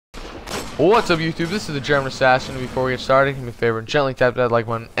What's up, YouTube? This is the German Assassin. Before we get started, do me a favor and gently tap that like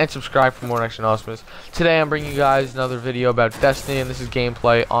button and subscribe for more next announcements. Today I'm bringing you guys another video about Destiny, and this is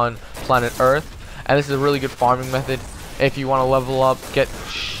gameplay on planet Earth. And this is a really good farming method if you want to level up, get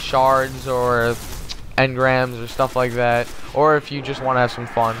shards or engrams or stuff like that, or if you just want to have some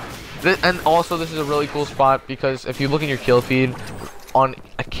fun. And also, this is a really cool spot because if you look in your kill feed, on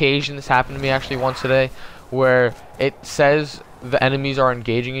occasion, this happened to me actually once today, where it says the enemies are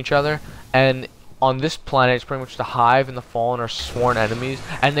engaging each other, and on this planet it's pretty much the Hive and the Fallen are sworn enemies,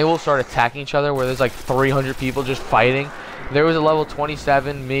 and they will start attacking each other where there's like 300 people just fighting. There was a level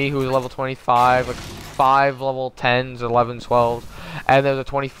 27, me, who was a level 25, like 5 level 10s, 11s, 12s, and there was a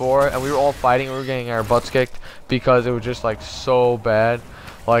 24, and we were all fighting, and we were getting our butts kicked because it was just like so bad.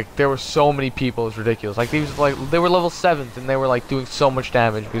 Like, there were so many people, it was ridiculous. Like, these, like, they were level 7s, and they were like doing so much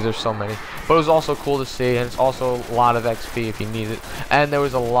damage because there's so many. But it was also cool to see, and it's also a lot of XP if you need it. And there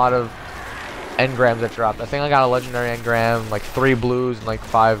was a lot of Engrams that dropped. I think I got a legendary Engram, like 3 blues and like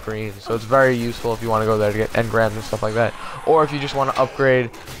 5 greens. So it's very useful if you want to go there to get Engrams and stuff like that. Or if you just want to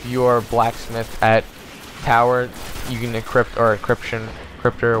upgrade your blacksmith at tower, you can encryptor,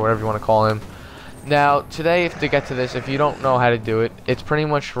 or whatever you want to call him. Now, today, to get to this, if you don't know how to do it, it's pretty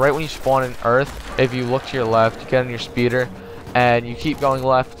much right when you spawn in Earth. If you look to your left, you get on your speeder, and you keep going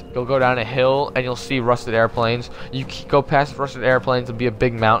left, you'll go down a hill, and you'll see rusted airplanes. You go past rusted airplanes, it'll be a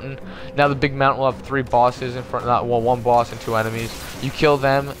big mountain. Now, the big mountain will have 3 bosses in front, well, 1 boss and 2 enemies. You kill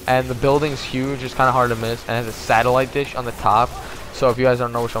them, and the building's huge, it's kind of hard to miss, and it has a satellite dish on the top. So if you guys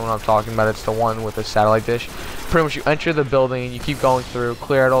don't know which one I'm talking about, it's the one with the satellite dish. Pretty much you enter the building and you keep going through,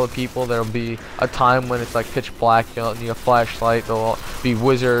 clear out all the people. There'll be a time when it's like pitch black, you'll need a flashlight, there'll be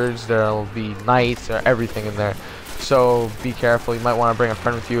wizards, there'll be knights, or everything in there. So be careful, you might want to bring a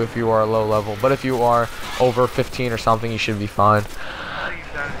friend with you if you are low level. But if you are over 15 or something, you should be fine.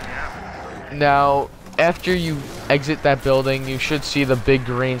 Now, after you exit that building, you should see the big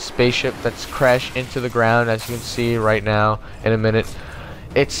green spaceship that's crashed into the ground, as you can see right now in a minute.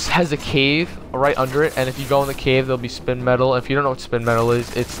 It has a cave right under it, and if you go in the cave, there'll be spin metal. If you don't know what spin metal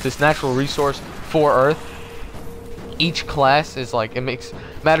is, it's this natural resource for Earth. Each class is like,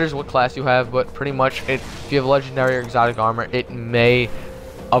 matters what class you have, but pretty much if you have legendary or exotic armor, it may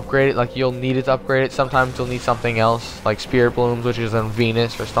upgrade it. Like, you'll need it to upgrade it. Sometimes you'll need something else, like spirit blooms, which is on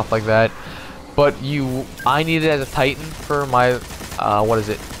Venus or stuff like that. But I need it as a Titan for my, what is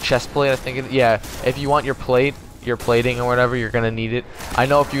it, chest plate, I think yeah, if you want your plating or whatever, you're gonna need it. I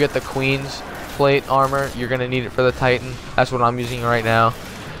know if you get the Queen's plate armor, you're gonna need it for the Titan. That's what I'm using right now.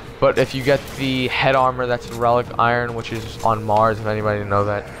 But if you get the head armor, that's relic iron, which is on Mars, if anybody didn't know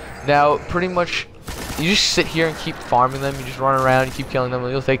that. Now, pretty much, you just sit here and keep farming them. You just run around, you keep killing them.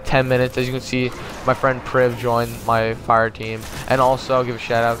 It'll take 10 minutes. As you can see, my friend Priv joined my fire team. And also, I'll give a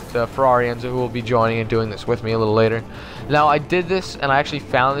shout out to Ferrari Enzo, who will be joining and doing this with me a little later. Now, I did this, and I actually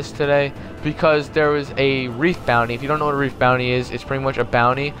found this today because there was a reef bounty. If you don't know what a reef bounty is, it's pretty much a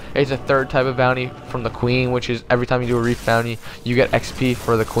bounty. It's a 3rd type of bounty from the Queen, which is every time you do a reef bounty, you get XP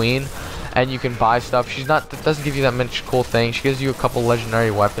for the Queen. And you can buy stuff. That doesn't give you that much cool things. She gives you a couple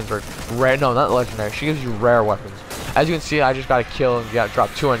legendary weapons, or rare, no, not legendary. She gives you rare weapons. As you can see, I just got a kill and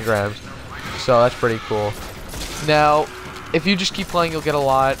dropped 2 engrams. So that's pretty cool. Now, if you just keep playing, you'll get a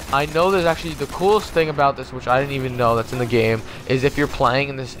lot. I know there's actually the coolest thing about this, which I didn't even know that's in the game, is if you're playing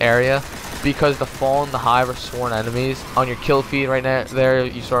in this area, because the Fallen, the Hive are sworn enemies. On your kill feed right now, there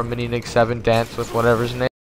you saw a mini Nig 7 dance with whatever's name.